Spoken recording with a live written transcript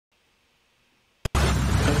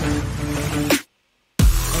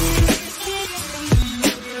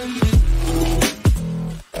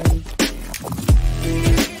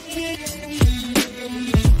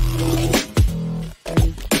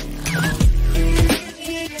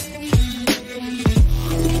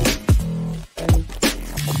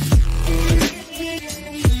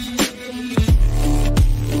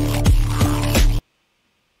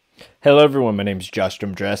Hello everyone, my name is Josh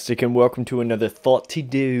Drastic and welcome to another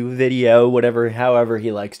Thoughty2 video, however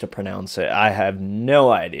he likes to pronounce it. I have no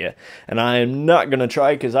idea, and I am not going to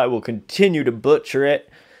try because I will continue to butcher it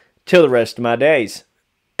till the rest of my days.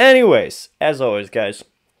 Anyways, as always guys,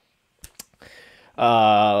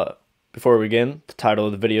 before we begin, the title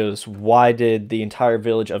of the video is Why Did the Entire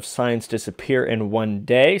Village of Science Disappear in One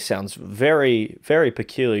Day? Sounds very, very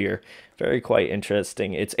peculiar. Very quite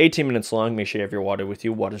interesting. It's 18 minutes long. Make sure you have your water with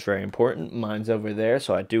you. Water's very important. Mine's over there,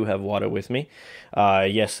 so I do have water with me.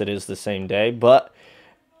 Yes, it is the same day. But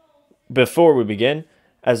before we begin,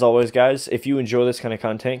 as always, guys, if you enjoy this kind of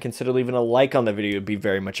content, consider leaving a like on the video. It would be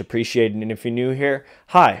very much appreciated. And if you're new here,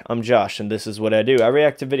 hi, I'm Josh, and this is what I do. I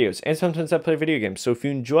react to videos, and sometimes I play video games. So if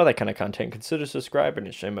you enjoy that kind of content, consider subscribing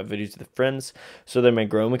and sharing my videos with friends so they may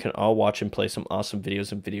grow and we can all watch and play some awesome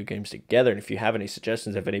videos and video games together. And if you have any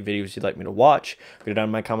suggestions of any videos you'd like me to watch, go down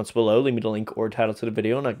in my comments below, leave me the link or title to the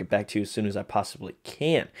video, and I'll get back to you as soon as I possibly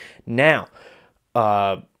can. Now,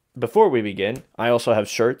 before we begin, I also have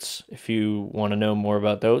shirts if you want to know more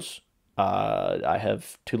about those. I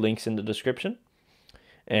have 2 links in the description,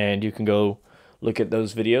 and you can go look at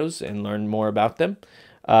those videos and learn more about them.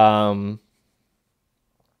 But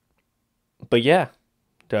yeah,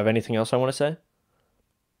 do I have anything else I want to say?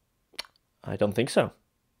 I don't think so.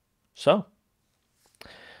 So,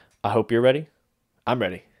 I hope you're ready. I'm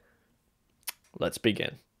ready. Let's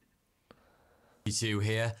begin. Thoughty2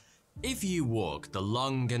 here. If you walk the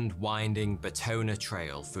long and winding Batona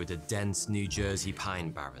Trail through the dense New Jersey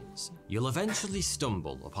Pine Barrens, you'll eventually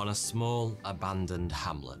stumble upon a small, abandoned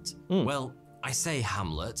hamlet. Well, I say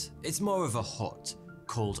hamlet, it's more of a hut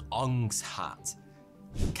called Ong's Hat.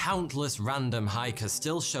 Countless random hikers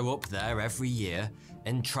still show up there every year,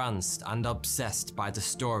 entranced and obsessed by the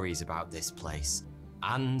stories about this place,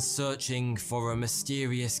 and searching for a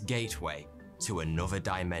mysterious gateway to another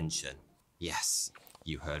dimension. Yes.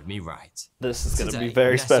 You heard me right. This is going to be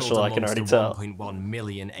very special, I can already tell. 1.1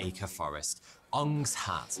 million acre forest, Ong's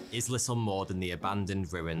Hat is little more than the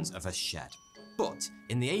abandoned ruins of a shed. But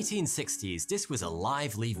in the 1860s, this was a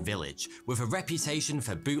lively village with a reputation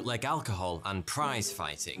for bootleg alcohol and prize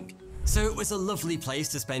fighting. So it was a lovely place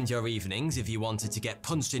to spend your evenings if you wanted to get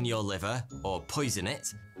punched in your liver or poison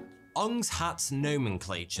it. Ong's Hat's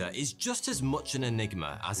nomenclature is just as much an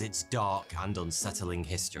enigma as its dark and unsettling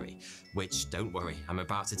history, which, don't worry, I'm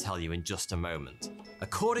about to tell you in just a moment.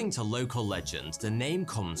 According to local legend, the name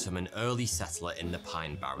comes from an early settler in the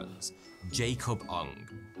Pine Barrens, Jacob Ong.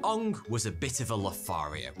 Ong was a bit of a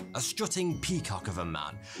Lothario, a strutting peacock of a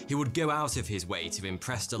man who would go out of his way to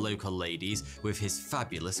impress the local ladies with his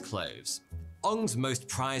fabulous clothes. Ong's most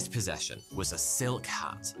prized possession was a silk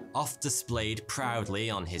hat, oft displayed proudly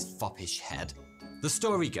on his foppish head. The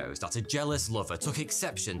story goes that a jealous lover took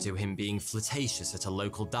exception to him being flirtatious at a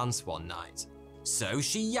local dance one night. So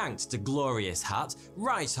she yanked the glorious hat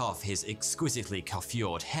right off his exquisitely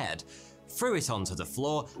coiffured head, threw it onto the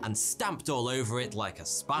floor, and stamped all over it like a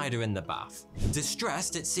spider in the bath.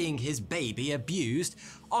 Distressed at seeing his baby abused,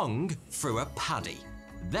 Ong threw a paddy,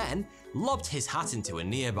 then lobbed his hat into a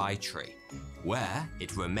nearby tree, where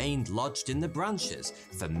it remained lodged in the branches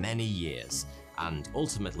for many years, and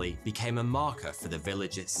ultimately became a marker for the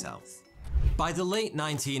village itself. By the late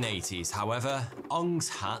 1980s, however, Ong's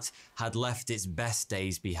Hat had left its best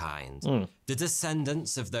days behind. The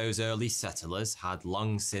descendants of those early settlers had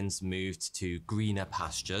long since moved to greener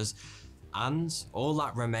pastures, and all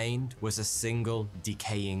that remained was a single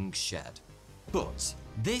decaying shed. But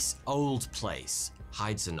this old place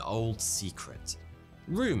hides an old secret.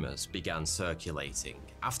 Rumors began circulating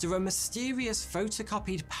after a mysterious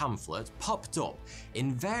photocopied pamphlet popped up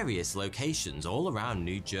in various locations all around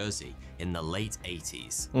New Jersey in the late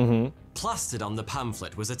 80s. Plastered on the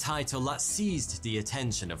pamphlet was a title that seized the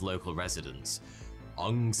attention of local residents: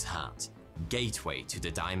 Ong's Hat, Gateway to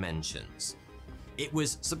the Dimensions. It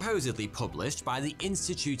was supposedly published by the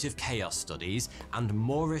Institute of Chaos Studies and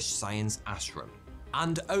Moorish Science Ashram,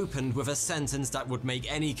 and opened with a sentence that would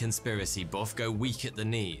make any conspiracy buff go weak at the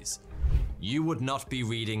knees. You would not be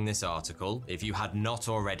reading this article if you had not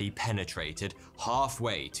already penetrated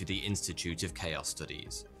halfway to the Institute of Chaos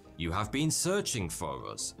Studies. You have been searching for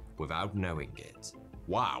us without knowing it.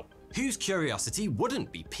 Wow, whose curiosity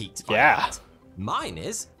wouldn't be piqued by that? Mine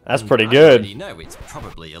is. That's pretty good. I already know it's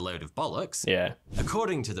probably a load of bollocks. Yeah.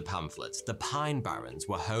 According to the pamphlets, the Pine Barrens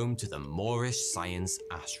were home to the Moorish Science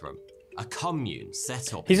Ashram, a commune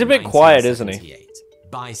set up. He's a bit quiet, isn't he?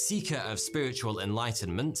 By seeker of spiritual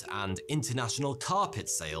enlightenment and international carpet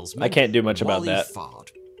salesman. I can't do much about Wally that. Fard.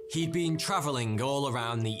 He'd been traveling all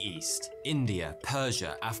around the East, India,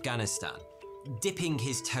 Persia, Afghanistan, dipping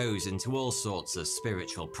his toes into all sorts of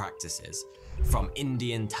spiritual practices, from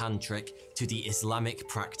Indian tantric to the Islamic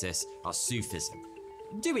practice of Sufism,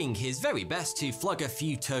 doing his very best to flog a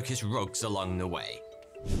few Turkish rugs along the way.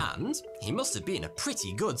 And he must have been a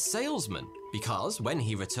pretty good salesman, because when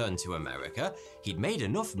he returned to America, he'd made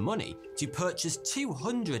enough money to purchase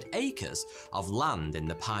 200 acres of land in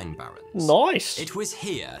the Pine Barrens. Nice! It was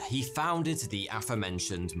here he founded the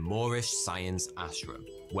aforementioned Moorish Science Ashram,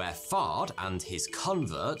 where Fard and his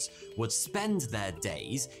converts would spend their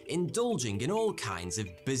days indulging in all kinds of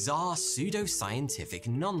bizarre pseudoscientific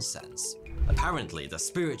nonsense. Apparently, the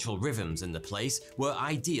spiritual rhythms in the place were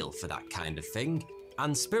ideal for that kind of thing,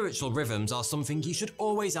 and spiritual rhythms are something you should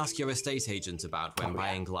always ask your estate agent about when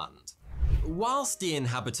buying land. Whilst the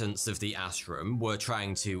inhabitants of the ashram were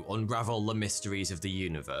trying to unravel the mysteries of the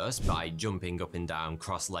universe by jumping up and down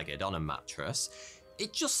cross-legged on a mattress,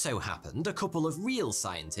 it just so happened a couple of real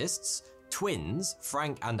scientists, twins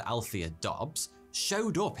Frank and Althea Dobbs,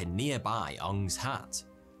 showed up in nearby Ong's Hat.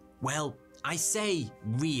 Well, I say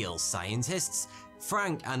real scientists.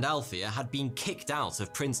 Frank and Althea had been kicked out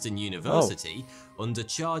of Princeton University under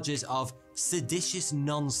charges of seditious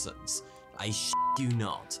nonsense, I shit you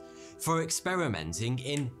not, for experimenting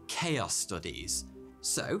in chaos studies.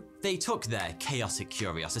 So they took their chaotic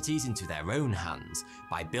curiosities into their own hands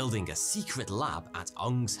by building a secret lab at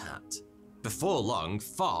Ong's Hat. Before long,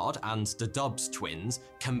 Fard and the Dobbs twins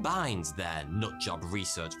combined their nutjob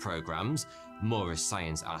research programs, Moorish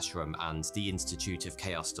Science Ashram and the Institute of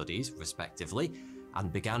Chaos Studies, respectively,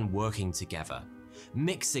 and began working together,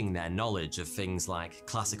 mixing their knowledge of things like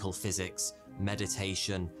classical physics,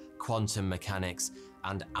 meditation, quantum mechanics,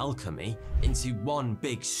 and alchemy into one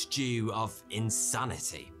big stew of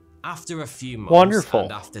insanity. After a few months,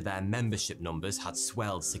 and after their membership numbers had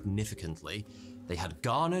swelled significantly, they had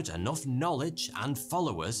garnered enough knowledge and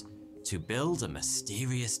followers to build a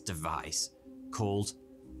mysterious device called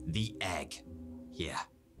the Egg. Yeah.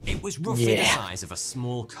 It was roughly the size of a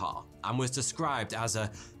small car and was described as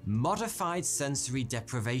a modified sensory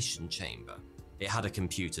deprivation chamber. It had a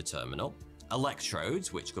computer terminal,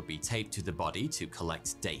 electrodes which could be taped to the body to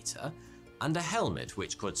collect data, and a helmet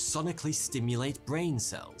which could sonically stimulate brain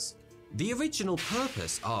cells. The original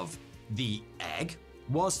purpose of the Egg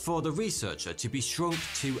was for the researcher to be shrunk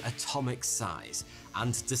to atomic size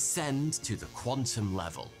and descend to the quantum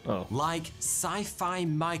level, like sci-fi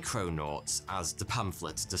micronauts as the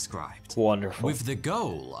pamphlet described. Wonderful. With the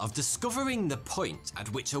goal of discovering the point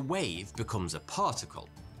at which a wave becomes a particle,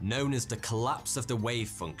 known as the collapse of the wave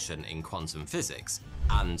function in quantum physics,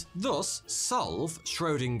 and thus solve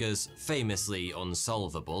Schrödinger's famously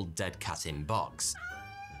unsolvable dead cat in box.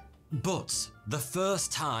 But the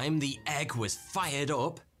first time the Egg was fired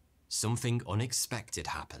up, something unexpected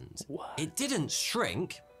happened. What? It didn't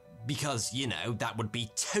shrink, because, you know, that would be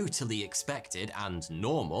totally expected and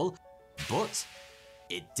normal, but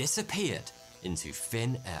it disappeared into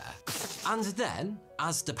thin air. And then,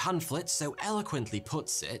 as the pamphlet so eloquently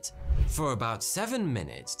puts it, for about 7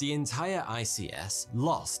 minutes, the entire ICS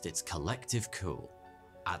lost its collective cool.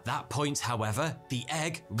 At that point, however, the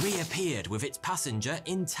Egg reappeared with its passenger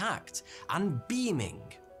intact and beaming,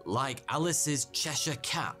 like Alice's Cheshire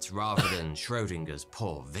Cat rather than Schrödinger's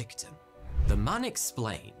poor victim. The man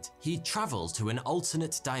explained he'd travelled to an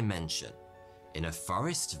alternate dimension, in a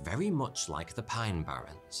forest very much like the Pine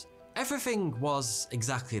Barrens. Everything was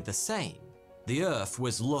exactly the same. The Earth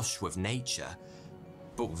was lush with nature,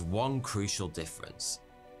 but with one crucial difference.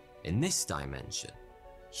 In this dimension,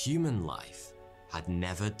 human life had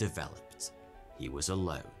never developed. He was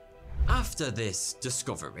alone. After this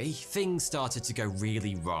discovery, things started to go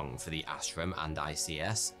really wrong for the ashram and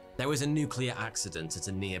ICS. There was a nuclear accident at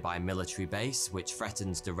a nearby military base which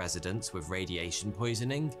threatened the residents with radiation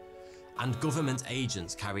poisoning, and government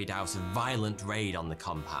agents carried out a violent raid on the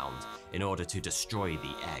compound in order to destroy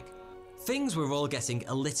the Egg. Things were all getting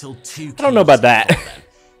a little too I don't know about that.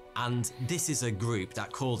 And this is a group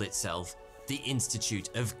that called itself the Institute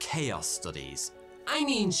of Chaos Studies. I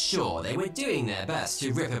mean, sure, they were doing their best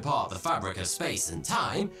to rip apart the fabric of space and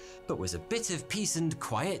time, but was a bit of peace and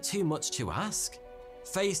quiet too much to ask?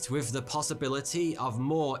 Faced with the possibility of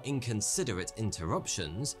more inconsiderate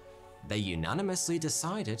interruptions, they unanimously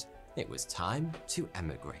decided it was time to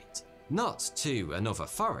emigrate. Not to another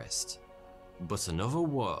forest, but another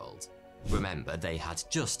world. Remember, they had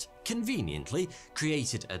just conveniently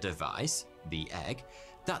created a device, the Egg,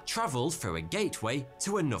 that travelled through a gateway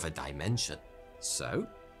to another dimension. So,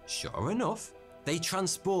 sure enough, they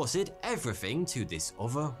transported everything to this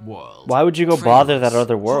other world. Why would you go bother that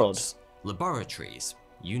other world? Laboratories,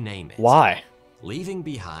 you name it. Why? leaving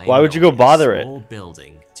behind Why would you go only a bother it? small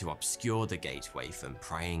building to obscure the gateway from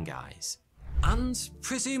prying eyes. And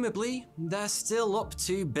presumably, they're still up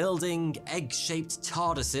to building egg-shaped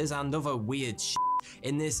TARDISes and other weird shit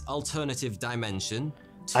in this alternative dimension.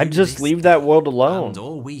 I'd just leave that world alone. And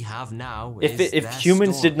all we have now If is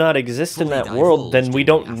humans did not exist in that world, then we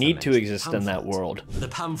don't need to exist in that world. The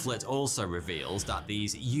pamphlet also reveals that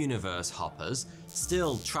these universe hoppers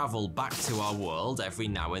still travel back to our world every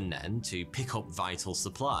now and then to pick up vital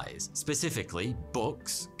supplies, specifically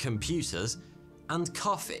books, computers, and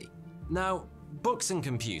coffee. Now, books and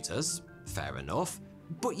computers, fair enough,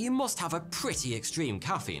 but you must have a pretty extreme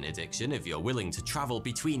caffeine addiction if you're willing to travel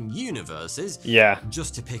between universes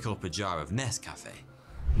just to pick up a jar of Nescafe.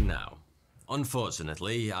 Now,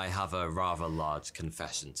 unfortunately, I have a rather large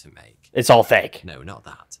confession to make. It's all fake. No, not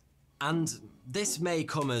that. And this may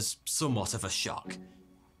come as somewhat of a shock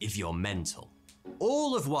if you're mental.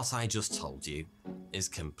 All of what I just told you is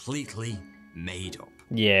completely made up.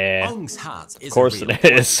 Yeah. Ong's hat is of course a real it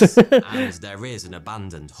is. place, and there is an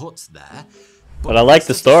abandoned hut there. But I like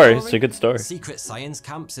the story. It's a good story. Secret science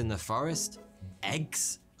camps in the forest,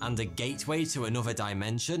 eggs, and a gateway to another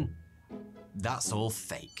dimension. That's all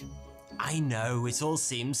fake. I know it all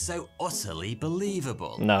seems so utterly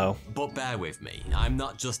believable. No. But bear with me, I'm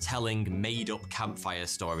not just telling made-up campfire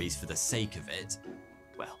stories for the sake of it.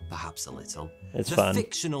 Well, perhaps a little. It's the fun.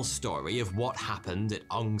 fictional story of what happened at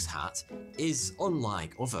Ong's Hat is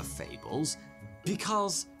unlike other fables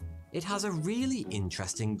because it has a really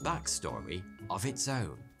interesting backstory of its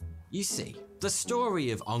own. You see, the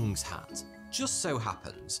story of Ong's Hat just so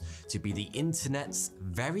happens to be the internet's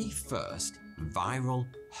very first viral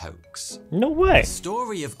hoax. No way. The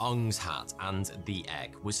story of Ong's Hat and the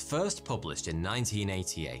Egg was first published in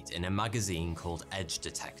 1988 in a magazine called Edge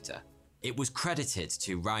Detector. It was credited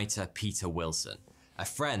to writer Peter Wilson, a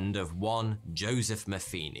friend of one Joseph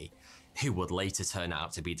Maffini, who would later turn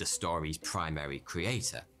out to be the story's primary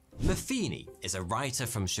creator. Maffini is a writer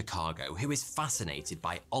from Chicago who is fascinated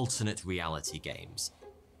by alternate reality games,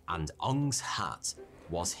 and Ong's Hat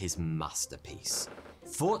was his masterpiece.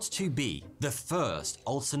 Thought to be the first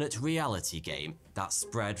alternate reality game that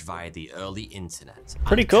spread via the early internet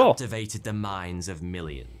Pretty and cool. captivated the minds of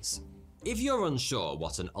millions. If you're unsure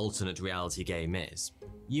what an alternate reality game is,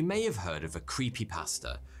 you may have heard of a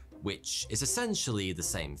creepypasta, which is essentially the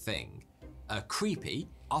same thing. A creepy,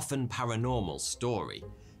 often paranormal story,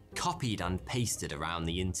 copied and pasted around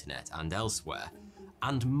the internet and elsewhere,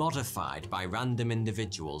 and modified by random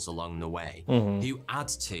individuals along the way, who add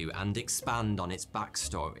to and expand on its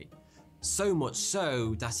backstory. So much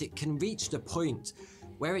so that it can reach the point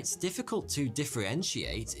where it's difficult to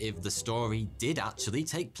differentiate if the story did actually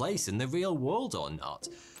take place in the real world or not,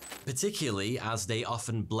 particularly as they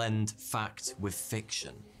often blend fact with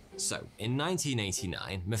fiction. So, in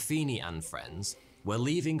 1989, Maffini and friends were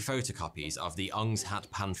leaving photocopies of the Ong's Hat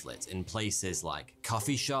pamphlet in places like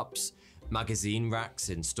coffee shops, magazine racks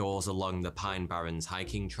in stores along the Pine Barrens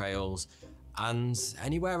hiking trails, and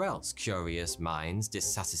anywhere else curious minds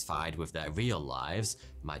dissatisfied with their real lives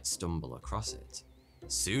might stumble across it.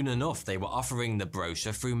 Soon enough, they were offering the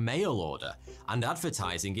brochure through mail order and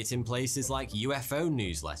advertising it in places like UFO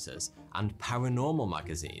newsletters and paranormal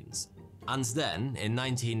magazines. And then, in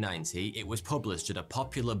 1990, it was published in a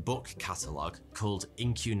popular book catalogue called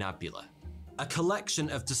Incunabula, a collection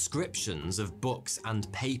of descriptions of books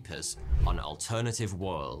and papers on alternative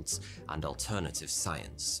worlds and alternative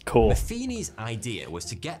science. Cool. Maffini's idea was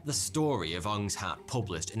to get the story of Ong's Hat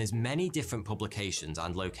published in as many different publications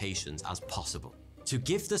and locations as possible, to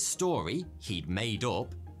give the story he'd made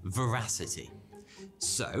up veracity.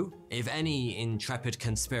 So, if any intrepid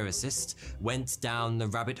conspiracist went down the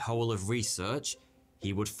rabbit hole of research,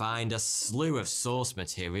 he would find a slew of source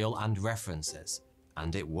material and references.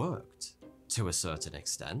 And it worked, to a certain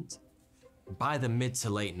extent. By the mid to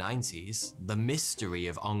late 90s, the mystery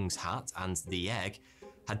of Ong's Hat and the Egg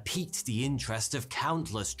had piqued the interest of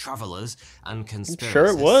countless travelers and conspiracists. Sure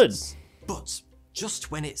it would. But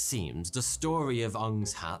just when it seemed the story of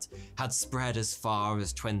Ong's Hat had spread as far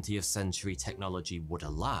as 20th century technology would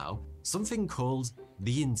allow, something called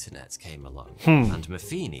the internet came along. And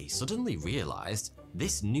Maffini suddenly realized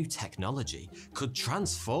this new technology could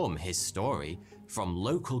transform his story from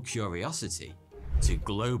local curiosity to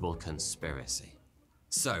global conspiracy.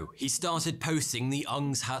 So he started posting the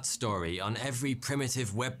Ong's Hat story on every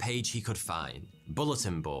primitive web page he could find.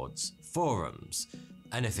 Bulletin boards, forums,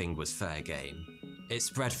 anything was fair game. It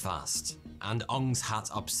spread fast, and Ong's Hat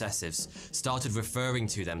obsessives started referring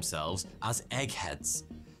to themselves as eggheads,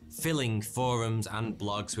 filling forums and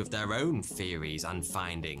blogs with their own theories and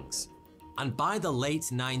findings. And by the late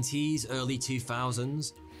 90s, early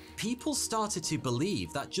 2000s, people started to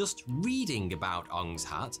believe that just reading about Ong's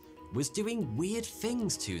hat was doing weird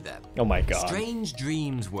things to them. Oh my god. Strange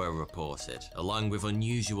dreams were reported, along with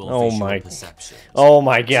unusual visual perceptions. Oh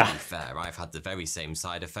my god. To be fair, I've had the very same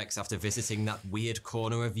side effects after visiting that weird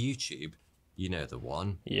corner of YouTube. You know the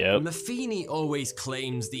one. Yep. Maffini always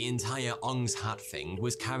claims the entire Ong's hat thing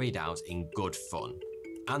was carried out in good fun.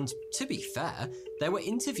 And to be fair, there were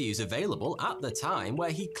interviews available at the time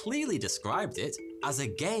where he clearly described it as a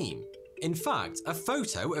game. In fact, a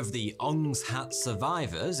photo of the Ong's hat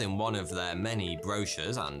survivors in one of their many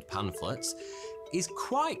brochures and pamphlets is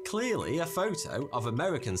quite clearly a photo of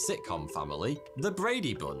American sitcom family, the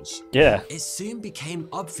Brady Bunch. Yeah. It soon became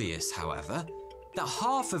obvious, however, that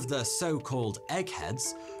half of the so-called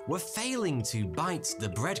eggheads were failing to bite the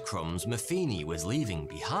breadcrumbs Maffini was leaving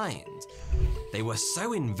behind. They were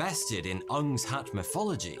so invested in Ong's hat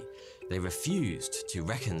mythology, they refused to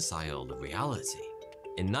reconcile the reality.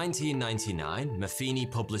 In 1999, Maffini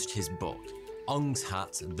published his book, Ong's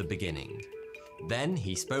Hat: The Beginning. Then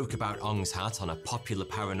he spoke about Ong's hat on a popular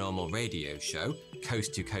paranormal radio show,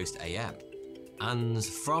 Coast to Coast AM. And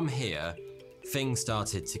from here, things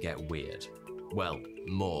started to get weird. Well,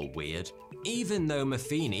 more weird. Even though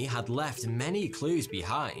Maffini had left many clues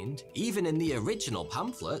behind, even in the original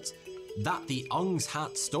pamphlet, that the Ong's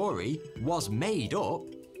hat story was made up,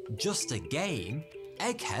 just a game,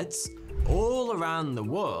 eggheads all around the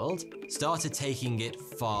world started taking it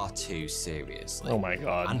far too seriously. Oh my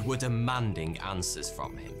god. And were demanding answers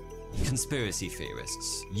from him. Conspiracy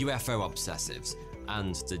theorists, UFO obsessives,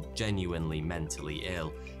 and the genuinely mentally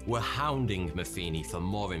ill were hounding Maffini for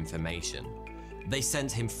more information. They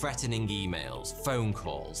sent him threatening emails, phone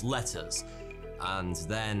calls, letters, and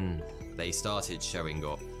then they started showing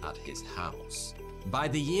up at his house. By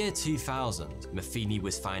the year 2000, Maffini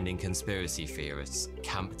was finding conspiracy theorists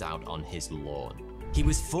camped out on his lawn. He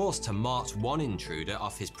was forced to march one intruder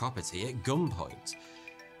off his property at gunpoint.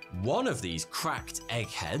 One of these cracked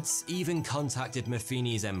eggheads even contacted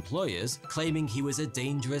Maffini's employers, claiming he was a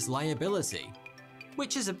dangerous liability.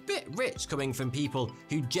 Which is a bit rich coming from people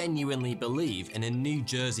who genuinely believe in a New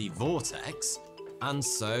Jersey vortex. And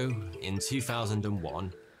so, in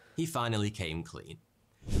 2001, he finally came clean.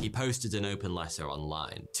 He posted an open letter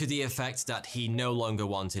online to the effect that he no longer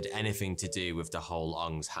wanted anything to do with the whole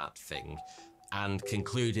Ong's hat thing, and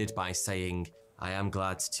concluded by saying, "I am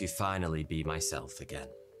glad to finally be myself again."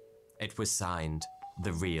 It was signed,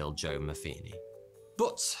 The Real Joe Maffini.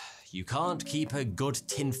 But you can't keep a good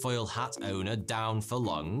tinfoil hat owner down for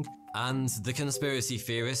long, and the conspiracy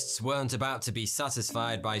theorists weren't about to be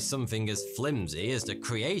satisfied by something as flimsy as the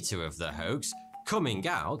creator of the hoax coming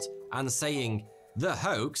out and saying, "The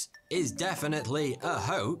hoax is definitely a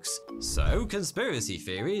hoax." So conspiracy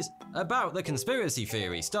theories about the conspiracy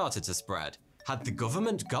theory started to spread. Had the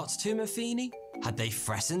government got to Maffini? Had they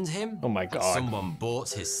threatened him? Oh my god. Had someone bought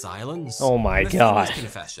his silence? Oh my Maffini's god.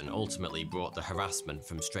 confession ultimately brought the harassment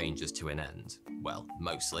from strangers to an end. Well,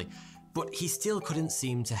 mostly. But he still couldn't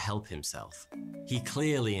seem to help himself. He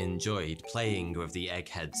clearly enjoyed playing with the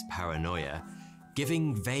eggheads' paranoia,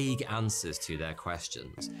 giving vague answers to their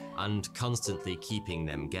questions, and constantly keeping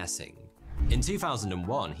them guessing. In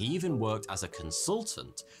 2001, he even worked as a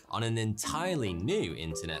consultant on an entirely new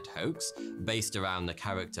internet hoax based around the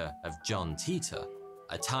character of John Titor,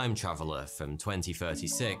 a time traveler from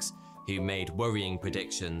 2036 who made worrying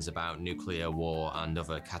predictions about nuclear war and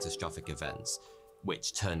other catastrophic events,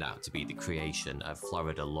 which turned out to be the creation of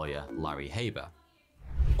Florida lawyer Larry Haber.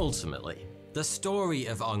 Ultimately, the story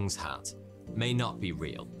of Ong's hat may not be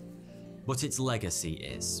real, but its legacy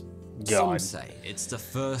is. Some God. say it's the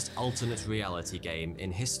first alternate reality game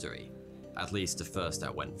in history, at least the first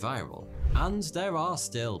that went viral, and there are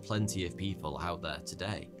still plenty of people out there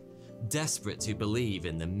today, desperate to believe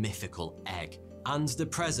in the mythical egg and the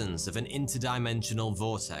presence of an interdimensional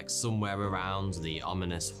vortex somewhere around the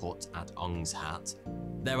ominous hut at Ong's Hat.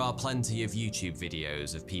 There are plenty of YouTube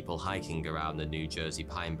videos of people hiking around the New Jersey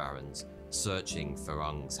Pine Barrens, searching for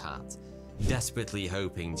Ong's Hat, desperately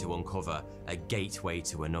hoping to uncover a gateway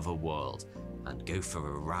to another world and go for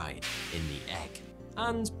a ride in the egg.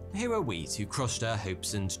 And who are we to crush their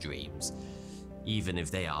hopes and dreams, even if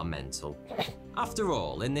they are mental? After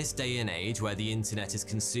all, in this day and age where the internet is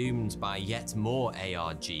consumed by yet more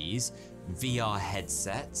ARGs, VR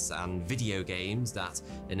headsets, and video games that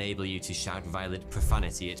enable you to shout violent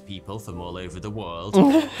profanity at people from all over the world,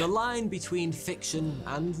 the line between fiction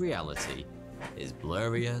and reality is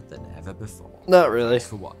blurrier than ever before. Not really. Thanks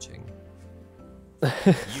for watching.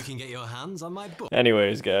 You can get your hands on my book.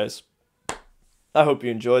 Anyways, guys, I hope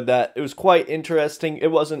you enjoyed that. It was quite interesting.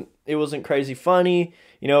 It wasn't crazy funny,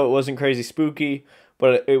 you know, it wasn't crazy spooky,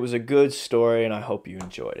 but it was a good story, and I hope you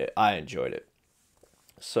enjoyed it. I enjoyed it.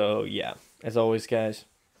 So yeah, as always, guys,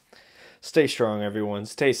 stay strong, everyone.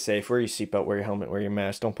 Stay safe. Wear your seatbelt, wear your helmet, wear your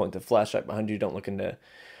mask. Don't point the flashlight behind you. Don't look into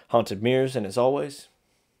haunted mirrors. And as always,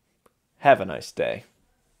 have a nice day.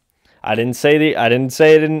 I didn't say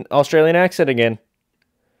it in Australian accent again.